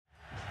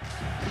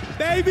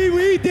Baby,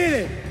 we did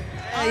it.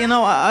 You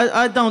know,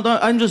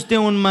 I'm just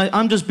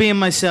being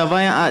myself.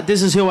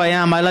 This is who I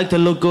am. I like to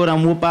look good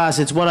and whoop ass.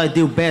 It's what I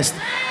do best.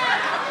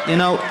 You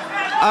know,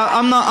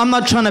 I'm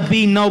not trying to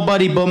be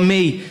nobody but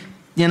me.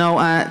 You know,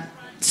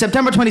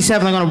 September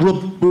 27th, I'm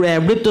gonna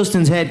rip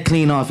Dustin's head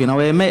clean off. You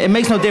know, it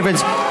makes no difference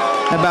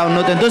about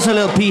nothing. Dustin, a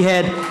little pea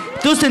head.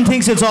 Dustin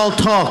thinks it's all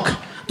talk.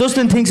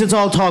 Dustin thinks it's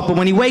all talk, but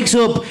when he wakes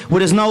up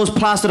with his nose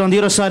plastered on the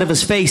other side of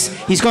his face,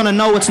 he's gonna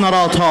know it's not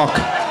all talk.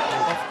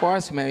 Of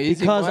course, man.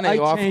 Easy Because money. I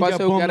Of change course,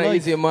 your you bum got life.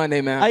 easy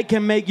money, man. I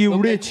can make you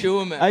Look rich. at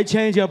you, man. I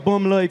change your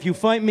bum life. You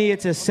fight me,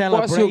 it's a Of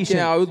celebration. course you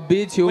can. I would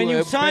beat you. When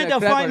you sign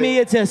to fight me,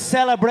 it's a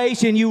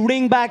celebration. You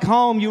ring back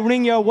home. You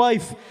ring your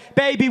wife.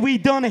 Baby, we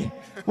done it.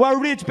 We're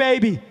rich,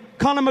 baby.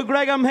 Conor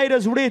McGregor made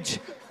us rich.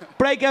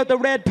 Break out the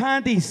red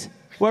panties.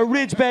 We're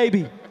rich,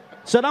 baby.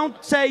 So don't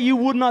say you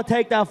would not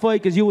take that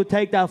fight, because you would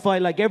take that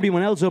fight like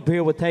everyone else up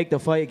here would take the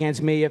fight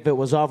against me if it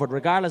was offered,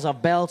 regardless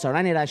of belts or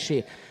any of that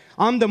shit.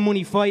 I'm the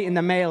money fight in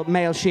the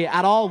male shit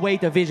at all weight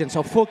divisions,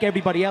 so fuck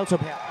everybody else up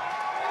here.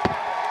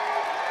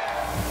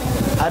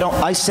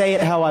 I say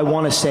it how I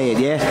want to say it,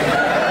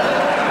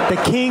 yeah? The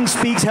king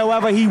speaks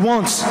however he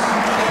wants.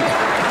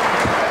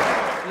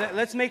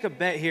 Let's make a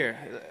bet here.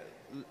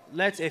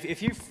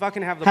 If you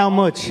fucking have the How balls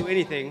much? to do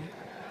anything.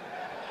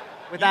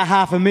 With that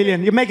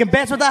 $500,000. You're making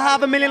bets with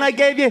that $500,000 I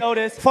gave you?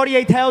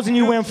 48,000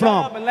 you went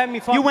from.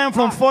 You went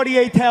from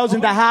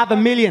 48,000 to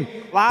 $500,000.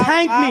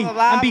 Thank me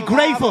and be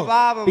grateful.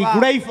 Be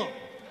grateful.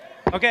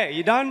 Okay,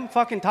 you done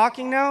fucking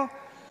talking now?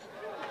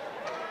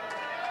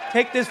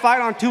 Take this fight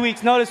on 2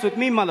 weeks' notice with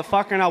me,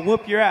 motherfucker, and I'll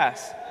whoop your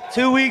ass.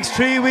 2 weeks,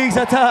 3 weeks,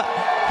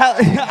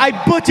 I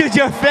butchered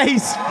your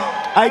face.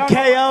 I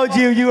KO'd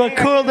you. You were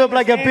curled up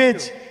like a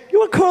bitch.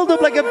 You were curled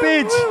up like a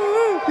bitch.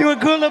 You were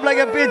curled up like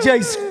a bitch.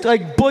 I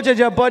butchered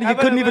your body. You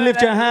couldn't even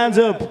lift your hands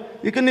up.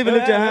 You couldn't even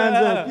lift your hands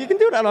up. You can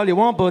do that all you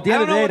want, but at the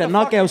end of the day, the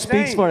knockout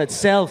speaks for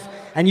itself,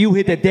 and you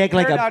hit the deck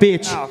like a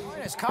bitch.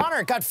 Conor,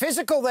 it got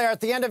physical there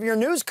at the end of your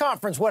news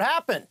conference. What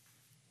happened?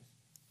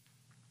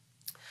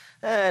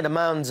 The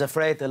man's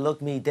afraid to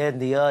look me dead in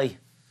the eye.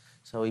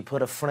 So he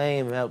put a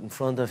frame out in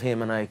front of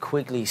him, and I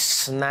quickly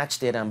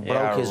snatched it and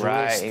broke his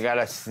wrist. You got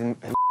a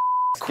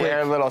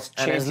scare little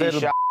chinky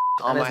shot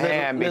on my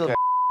hand because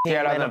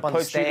scared I'm gonna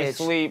put you to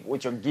sleep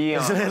with your gi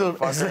on.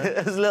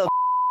 His little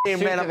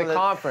ran up the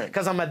conference.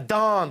 Because I'm a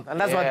Don, and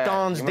that's what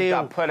Dons do. You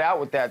got put out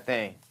with that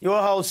thing.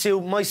 Your whole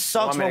suit, my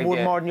socks were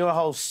worth more than your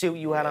whole suit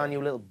you had on,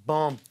 you little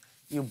bum.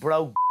 You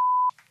broke.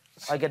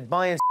 I could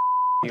buy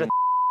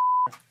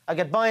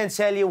and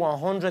sell you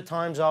 100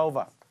 times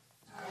over.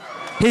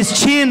 His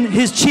chin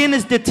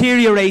is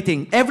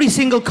deteriorating. Every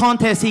single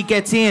contest he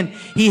gets in,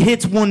 he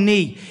hits one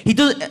knee. He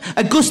does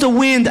a gust of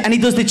wind and he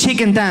does the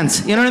chicken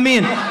dance. You know what I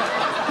mean?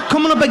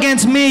 Coming up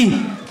against me,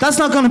 that's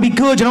not going to be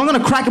good. You know, I'm going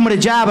to crack him with a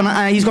jab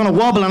and he's going to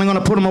wobble and I'm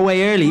going to put him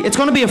away early. It's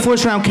going to be a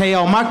first round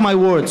KO, mark my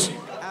words.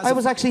 I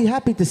was actually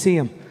happy to see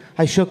him.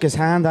 I shook his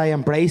hand, I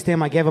embraced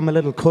him, I gave him a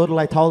little cuddle,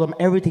 I told him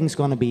everything's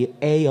going to be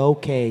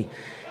A-OK.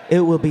 It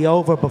will be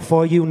over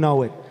before you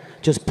know it.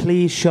 Just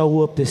please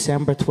show up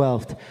December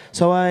 12th.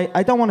 So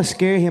I don't want to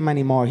scare him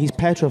anymore. He's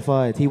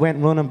petrified. He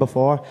went running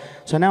before.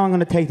 So now I'm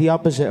going to take the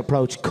opposite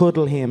approach.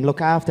 Cuddle him, look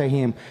after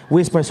him,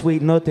 whisper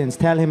sweet nothings,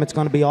 tell him it's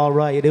going to be all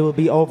right. It will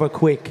be over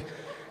quick.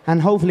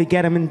 And hopefully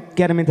get him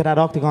into that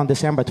octagon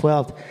December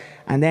 12th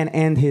and then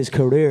end his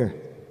career.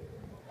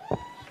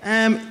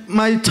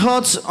 My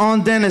thoughts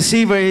on Dennis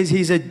Seaver is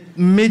he's a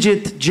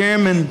midget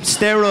German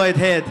steroid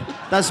head.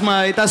 That's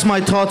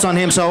my thoughts on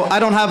him. So I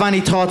don't have any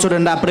thoughts other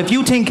than that. But if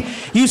you think,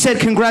 you said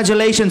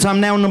congratulations, I'm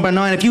now number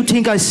 9. If you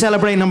think I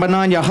celebrate number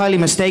 9, you're highly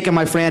mistaken,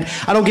 my friend.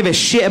 I don't give a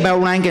shit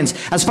about rankings.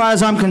 As far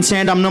as I'm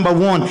concerned, I'm number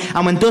 1.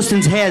 And when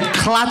Dustin's head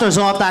clatters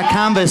off that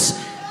canvas,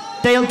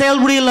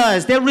 they'll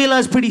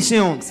realize pretty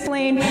soon.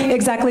 Explain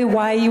exactly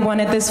why you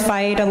wanted this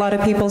fight. A lot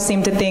of people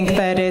seem to think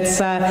that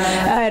it's,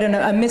 I don't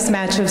know, a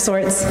mismatch of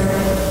sorts.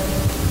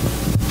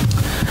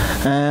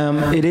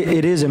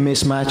 It is a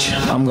mismatch.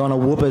 I'm going to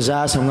whoop his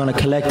ass, I'm going to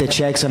collect the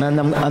checks, and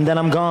then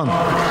I'm gone.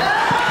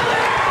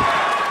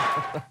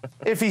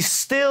 If he's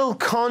still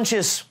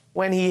conscious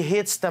when he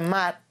hits the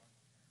mat,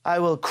 I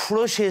will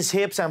crush his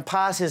hips and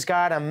pass his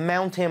guard and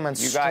mount him and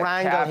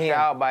strangle him.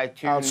 Out by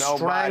two I'll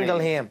strangle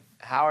him.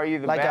 How are you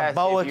the like best? A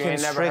boa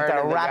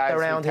constrictor wrapped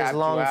around his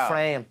long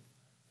frame.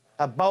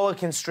 A boa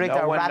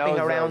constrictor wrapping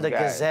around a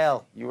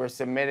gazelle. You were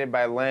submitted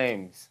by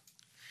lames.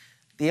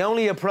 The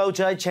only approach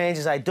I changed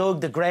is I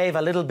dug the grave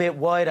a little bit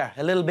wider,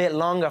 a little bit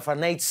longer for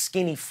Nate's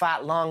skinny,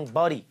 fat, long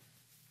body.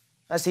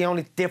 That's the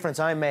only difference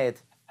I made.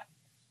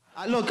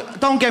 Look,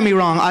 don't get me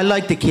wrong, I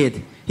like the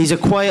kid. He's a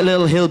quiet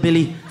little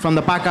hillbilly from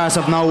the back arse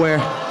of nowhere.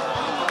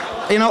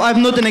 You know, I've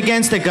nothing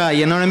against the guy,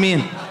 you know what I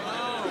mean?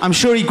 I'm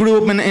sure he grew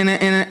up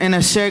in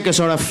a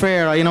circus or a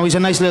fair, or, you know, he's a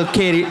nice little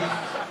kid.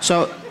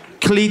 So,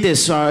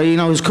 Cletus, or, you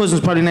know, his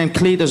cousin's probably named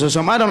Cletus or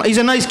something. I don't know, he's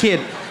a nice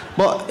kid.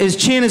 But his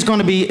chin is going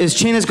to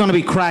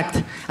be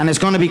cracked, and it's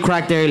going to be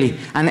cracked early.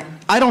 And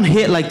I don't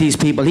hit like these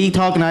people. He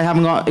talking, I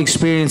haven't got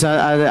experience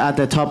at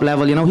the top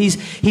level. You know,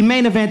 he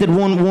main evented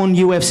one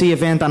UFC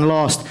event and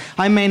lost.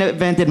 I main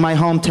evented my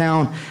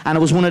hometown, and it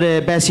was one of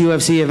the best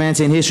UFC events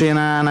in history, and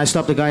I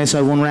stopped the guy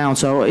inside 1 round.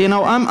 So, you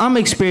know, I'm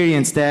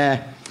experienced.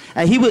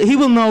 He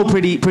will know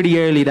pretty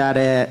early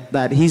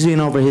that he's in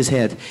over his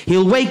head.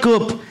 He'll wake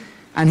up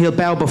and he'll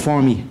bow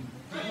before me.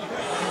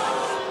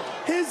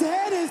 His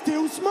head is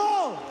too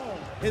small.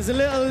 His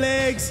little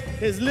legs,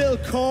 his little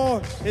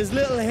core, his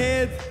little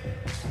head.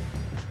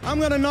 I'm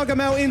gonna knock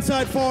him out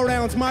inside 4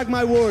 rounds, mark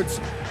my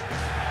words.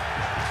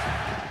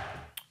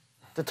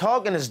 The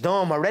talking is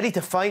done. We're ready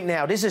to fight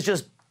now. This is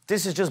just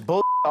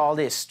bull. All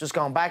this, just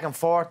going back and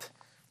forth.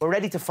 We're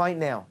ready to fight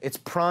now. It's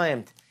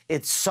primed.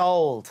 It's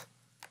sold.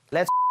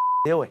 Let's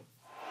do it.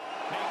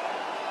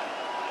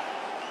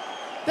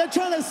 They're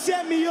trying to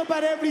set me up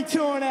at every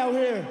turn out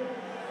here.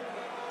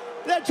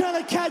 They're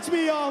trying to catch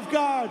me off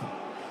guard,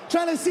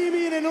 trying to see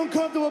me in an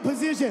uncomfortable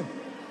position.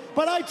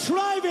 But I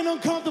thrive in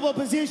uncomfortable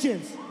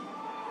positions.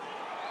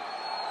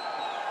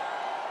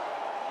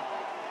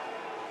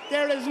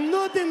 There is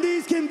nothing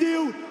these can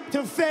do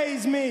to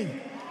faze me.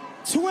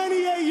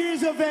 28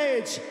 years of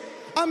age.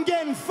 I'm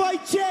getting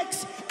fight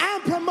checks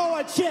and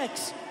promoter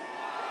checks.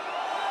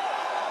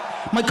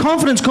 My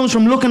confidence comes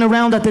from looking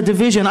around at the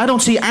division. I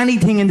don't see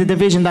anything in the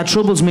division that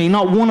troubles me,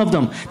 not one of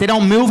them. They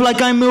don't move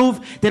like I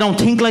move, they don't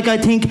think like I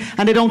think,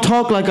 and they don't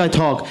talk like I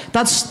talk.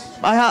 That's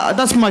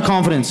my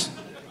confidence.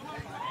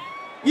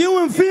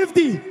 You and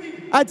 50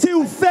 are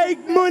 2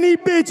 fake money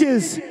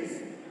bitches.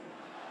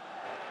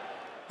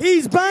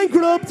 He's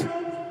bankrupt,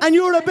 and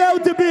you're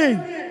about to be.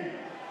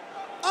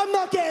 I'm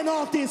not getting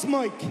off this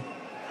mic.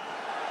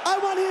 I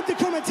want him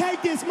to come and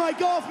take this mic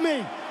off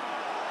me.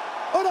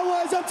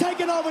 Otherwise, I'm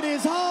taking over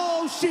this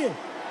whole shit.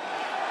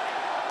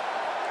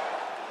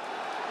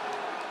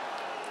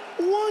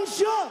 1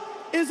 shot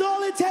is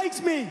all it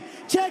takes me.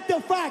 Check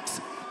the facts.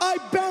 I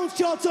bounce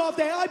shots off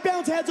there. I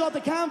bounce heads off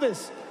the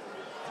canvas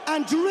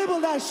and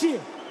dribble that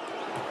shit.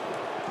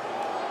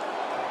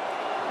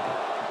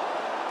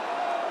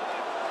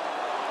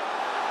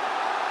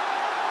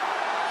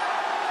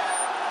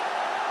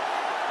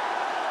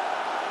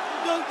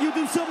 You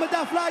do something with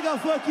that flag, I'll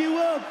fuck you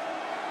up.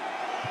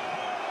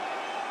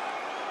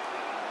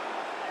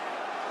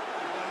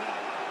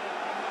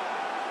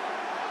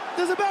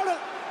 There's about a...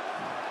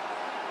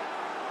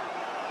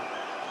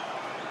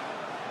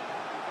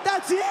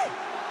 That's it?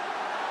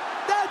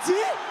 That's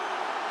it?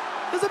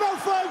 There's about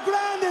 5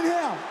 grand in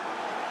here.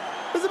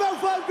 There's about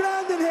 5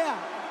 grand in here.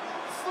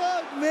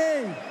 Fuck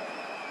me.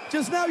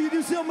 Just now you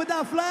do something with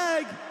that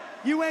flag,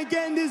 you ain't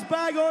getting this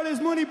bag or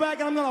this money back,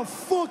 and I'm gonna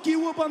fuck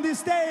you up on this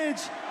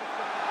stage.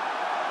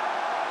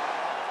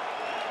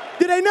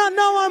 Do they not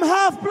know I'm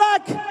half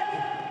black?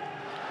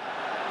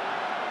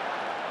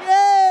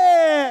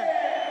 Yeah!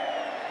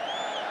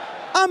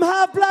 I'm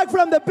half black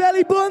from the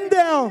belly button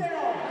down.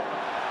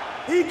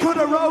 He could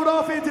have rode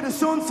off into the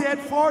sunset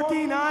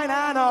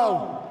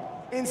 49-0.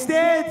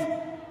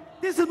 Instead,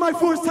 this is my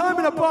first time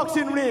in a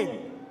boxing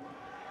ring.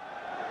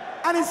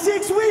 And in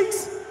 6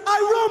 weeks, I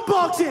run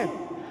boxing.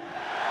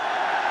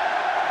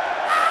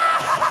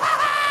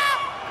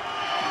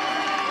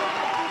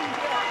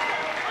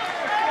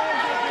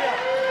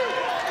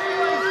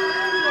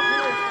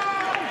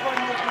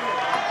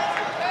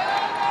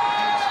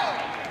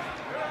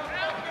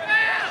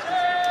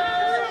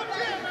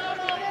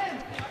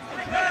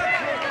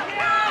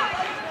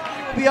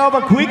 Be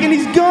over quick and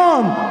he's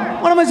gone.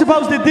 What am I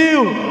supposed to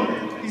do?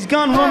 He's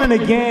gone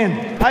running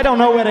again. I don't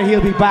know whether he'll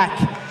be back.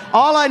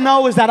 All I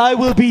know is that I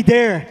will be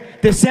there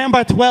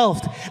December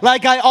 12th,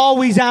 like I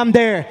always am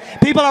there.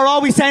 People are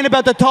always saying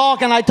about the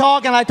talk, and I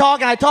talk, and I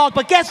talk, and I talk,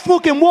 but guess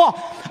fucking what?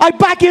 I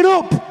back it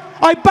up.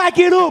 I back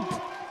it up.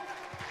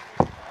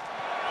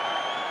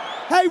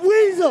 Hey,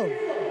 Weasel,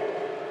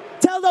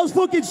 tell those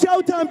fucking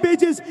Showtime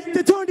bitches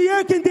to turn the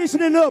air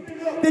conditioning up.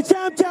 The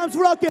Champs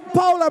rocking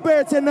polar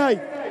bear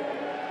tonight.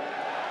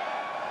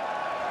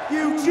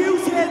 You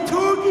juicehead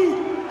turkey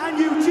and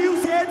you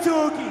juicehead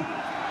turkey.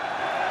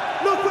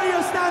 Look where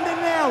you're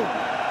standing now.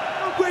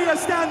 Look where you're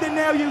standing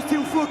now, you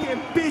 2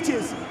 fucking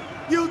bitches.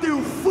 You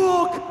do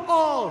fuck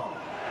all.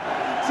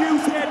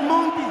 Juicehead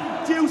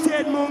monkey,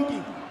 juicehead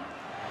monkey.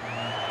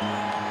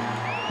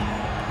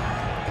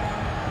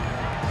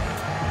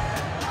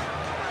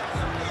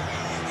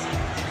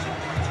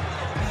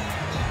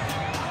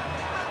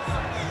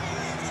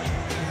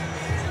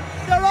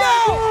 They're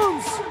all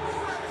ones.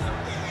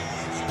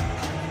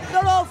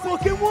 They're all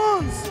fucking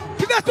ones.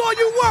 That's all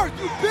you worth,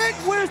 you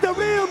bitch. Where's the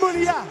real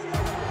money at?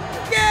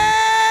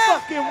 Yeah.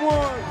 Fucking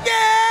ones.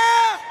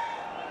 Yeah.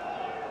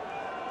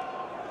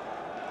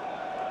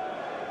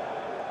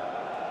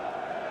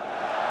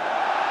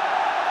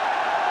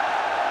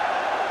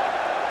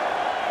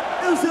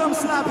 Do some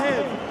slap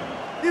head.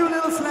 Do a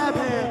little slap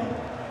head.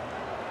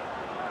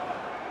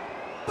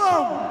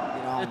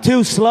 Boom. You're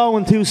too slow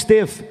and too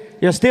stiff.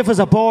 You're stiff as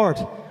a board.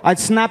 I'd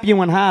snap you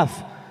in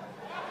half.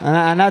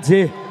 And that's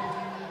it.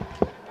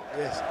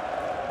 Yes.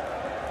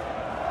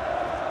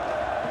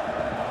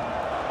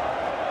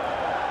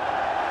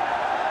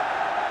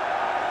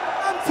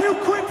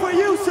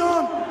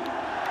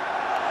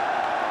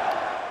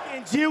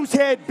 juice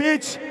head,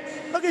 bitch.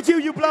 Look at you,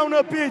 you blown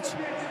up bitch.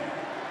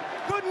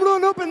 Couldn't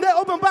run up and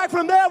back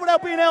from there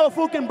without being able to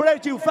fucking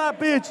break, you fat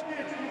bitch.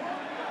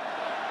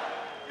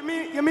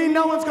 You mean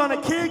no one's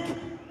gonna kick,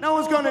 no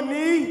one's gonna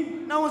knee,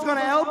 no one's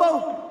gonna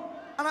elbow,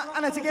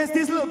 and it's against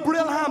this little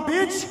Brillham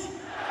bitch?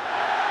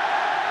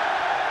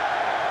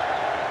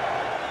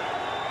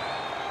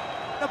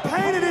 The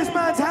pain of this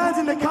man's hands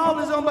in the cold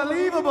is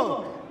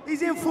unbelievable.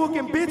 He's in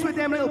fucking bits with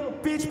them little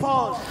bitch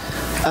paws.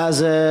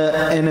 As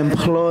an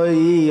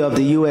employee of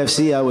the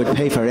UFC, I would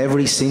pay for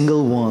every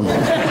single one.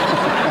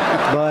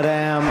 But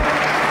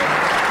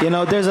you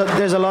know, there's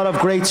a lot of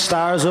great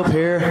stars up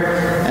here,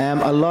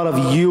 a lot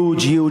of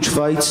huge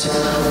fights.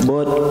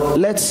 But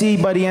let's see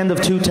by the end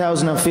of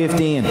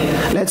 2015,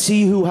 let's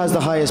see who has the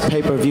highest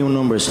pay-per-view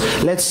numbers.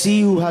 Let's see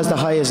who has the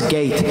highest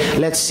gate.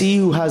 Let's see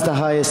who has the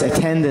highest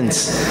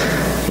attendance.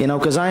 You know,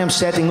 because I am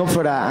setting up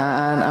for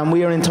that, and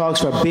we are in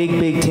talks for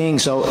big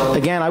things. So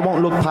again, I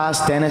won't look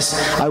past Dennis.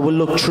 I will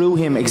look through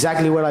him,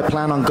 exactly where I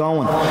plan on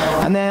going,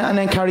 and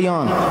then carry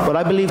on. But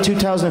I believe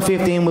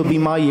 2015 will be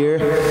my year.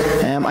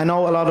 I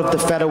know a lot of the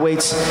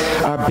featherweights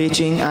are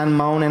bitching and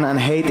moaning and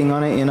hating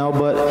on it, you know,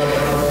 but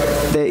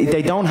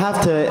they don't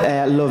have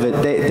to love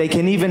it. They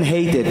can even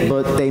hate it,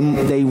 but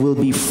they will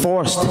be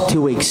forced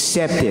to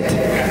accept it.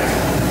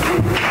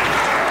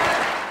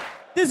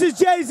 This is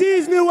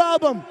Jay-Z's new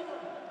album,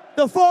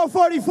 The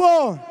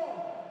 444.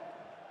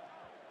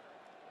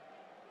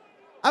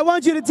 I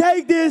want you to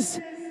take this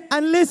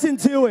and listen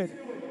to it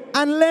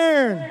and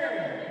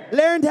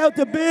learn how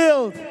to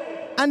build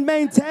and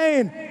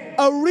maintain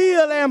a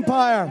real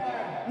empire,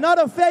 not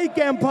a fake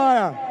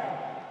empire.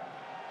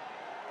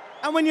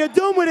 And when you're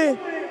done with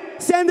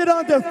it, send it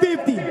on to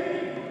 50.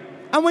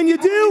 And when you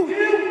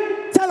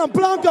do, tell them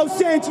Blanco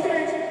sent you.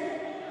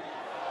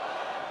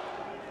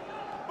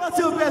 What's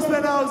up,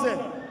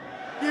 Espinosa?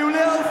 You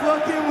little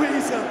fucking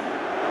weasel.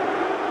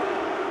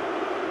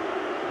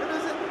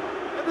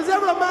 If there's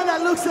ever a man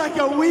that looks like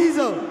a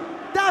weasel,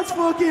 that's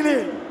fucking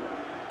it.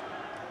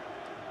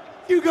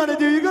 You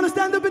gonna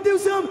stand up and do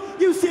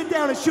something? You sit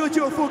down and shut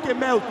your fucking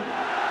mouth.